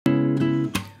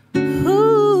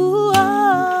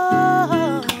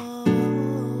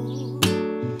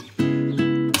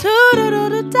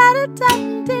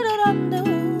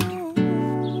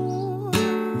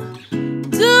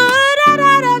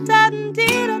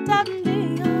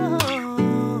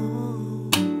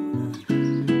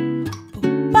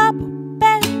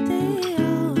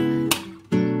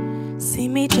See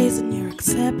me chasing your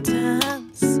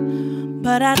acceptance,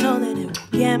 but I know that it will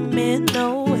get me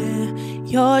nowhere.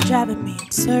 You're driving me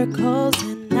in circles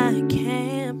and I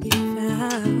can't be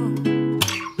found.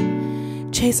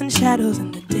 Chasing shadows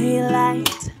in the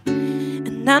daylight,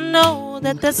 and I know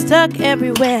that they're stuck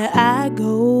everywhere I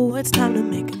go. It's time to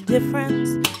make a difference.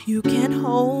 You can't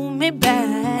hold me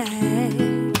back.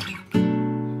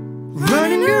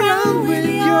 Running around with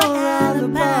your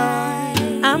alibi.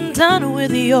 I'm done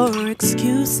with your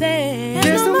excuses.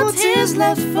 There's no more tears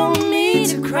left for me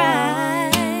to cry.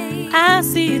 I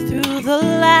see through the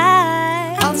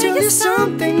lies. I'll tell you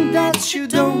something that you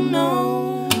don't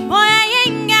know. Boy, I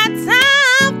ain't got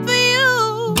time for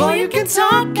you. Boy, you can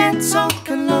talk and talk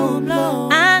a low blow.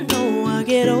 I know I'll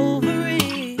get over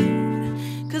it,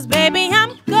 'cause baby,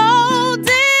 I'm golden,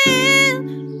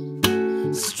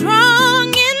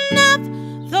 strong enough.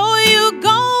 Though you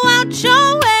go out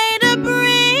your way to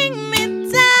bring me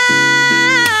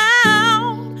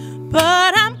down,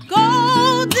 but I'm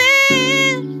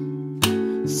golden,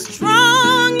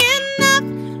 strong enough,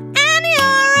 and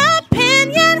your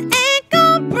opinion ain't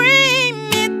gonna bring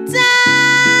me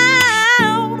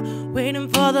down. Waiting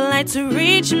for the light to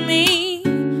reach me,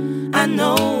 I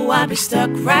know I'll be stuck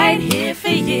right here for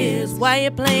years while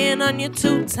you're playing on your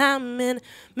two-timing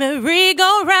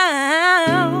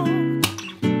merry-go-round.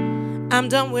 I'm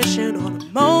done wishing on a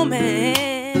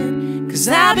moment, 'cause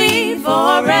I'll be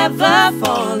forever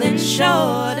falling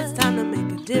short. It's time to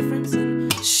make a difference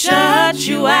and shut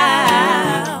you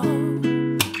out.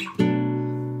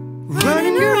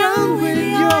 Running around with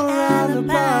your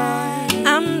alibi.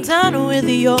 I'm done with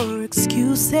your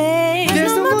excuses.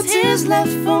 There's no more tears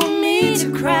left for me to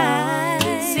cry.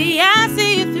 See, I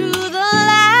see you through the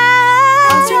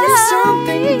lies. I'll tell you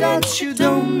something that you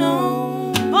don't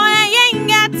know. Boy, I ain't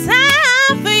got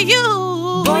time for you.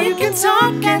 Boy, you can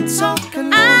talk and talk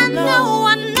and I know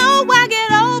I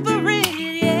get